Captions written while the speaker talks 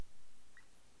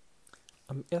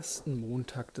Am ersten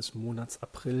Montag des Monats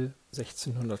April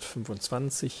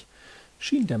 1625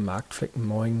 schien der Marktflecken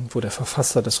Moing, wo der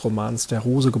Verfasser des Romans Der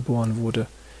Rose geboren wurde,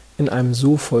 in einem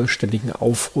so vollständigen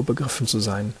Aufruhr begriffen zu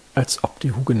sein, als ob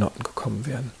die Hugenotten gekommen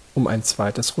wären, um ein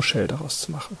zweites Rochelle daraus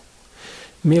zu machen.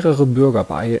 Mehrere Bürger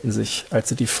beeilten sich, als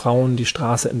sie die Frauen die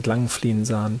Straße entlang fliehen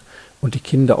sahen und die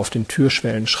Kinder auf den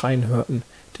Türschwellen schreien hörten,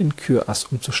 den Kürass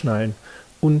umzuschnallen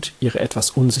und, ihre etwas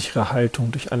unsichere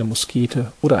Haltung durch eine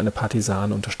Muskete oder eine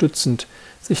Partisane unterstützend,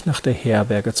 sich nach der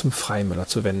Herberge zum Freimüller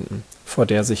zu wenden, vor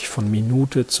der sich von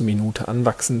Minute zu Minute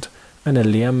anwachsend eine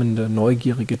lärmende,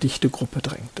 neugierige, dichte Gruppe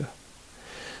drängte.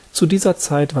 Zu dieser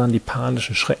Zeit waren die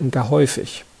panischen Schrecken gar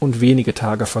häufig, und wenige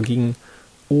Tage vergingen,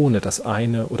 ohne dass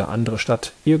eine oder andere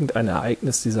Stadt irgendein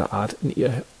Ereignis dieser Art in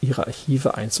ihre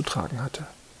Archive einzutragen hatte.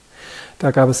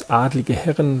 Da gab es adlige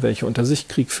Herren, welche unter sich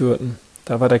Krieg führten,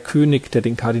 da war der König, der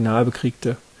den Kardinal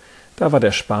bekriegte, da war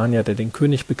der Spanier, der den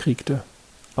König bekriegte.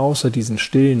 Außer diesen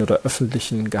stillen oder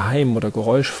öffentlichen, geheimen oder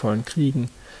geräuschvollen Kriegen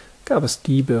gab es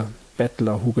Diebe,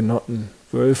 Bettler, Hugenotten,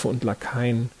 Wölfe und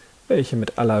Lakaien, welche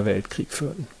mit aller Welt Krieg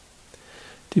führten.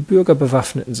 Die Bürger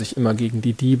bewaffneten sich immer gegen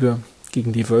die Diebe,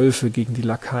 gegen die Wölfe, gegen die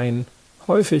Lakaien,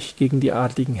 häufig gegen die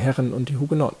adligen Herren und die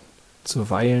Hugenotten,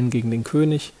 zuweilen gegen den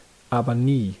König, aber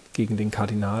nie gegen den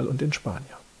Kardinal und den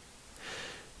Spanier.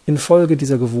 Infolge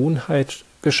dieser Gewohnheit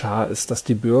geschah es, dass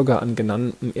die Bürger an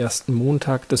genanntem ersten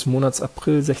Montag des Monats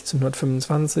April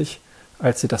 1625,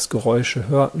 als sie das Geräusche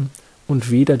hörten und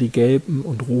weder die gelben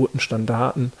und roten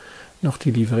Standarten noch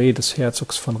die Livree des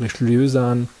Herzogs von Richelieu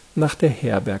sahen, nach der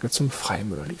Herberge zum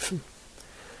Freimüller liefen.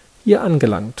 Hier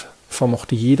angelangt,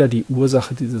 vermochte jeder die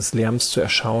Ursache dieses Lärms zu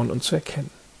erschauen und zu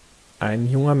erkennen. Ein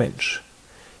junger Mensch.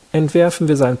 Entwerfen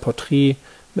wir sein Porträt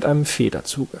mit einem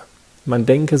Federzuge. Man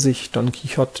denke sich Don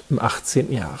Quixote im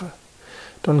 18. Jahre.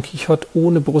 Don Quixote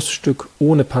ohne Bruststück,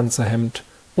 ohne Panzerhemd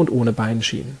und ohne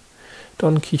Beinschienen.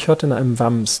 Don Quixote in einem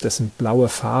Wams, dessen blaue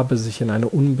Farbe sich in eine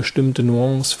unbestimmte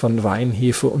Nuance von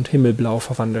Weinhefe und Himmelblau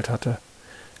verwandelt hatte.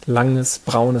 Langes,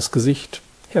 braunes Gesicht,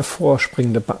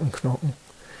 hervorspringende Backenknochen.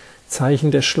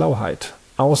 Zeichen der Schlauheit,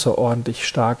 außerordentlich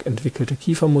stark entwickelte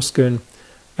Kiefermuskeln,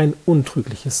 ein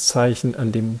untrügliches Zeichen,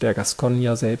 an dem der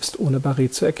Gascogner selbst ohne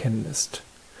Barett zu erkennen ist.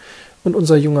 Und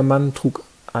unser junger Mann trug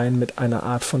ein mit einer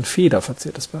Art von Feder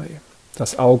verziertes Barett.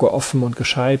 Das Auge offen und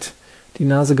gescheit, die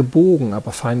Nase gebogen,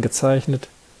 aber fein gezeichnet,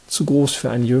 zu groß für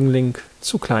einen Jüngling,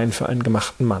 zu klein für einen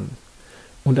gemachten Mann.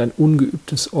 Und ein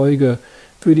ungeübtes Auge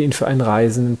würde ihn für einen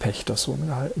reisenden Pächterssohn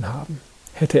gehalten haben,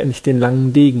 hätte er nicht den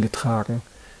langen Degen getragen,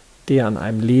 der an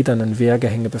einem ledernen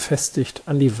Wehrgehänge befestigt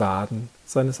an die Waden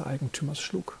seines Eigentümers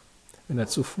schlug, wenn er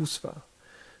zu Fuß war,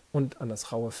 und an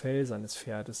das raue Fell seines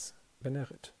Pferdes, wenn er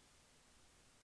ritt.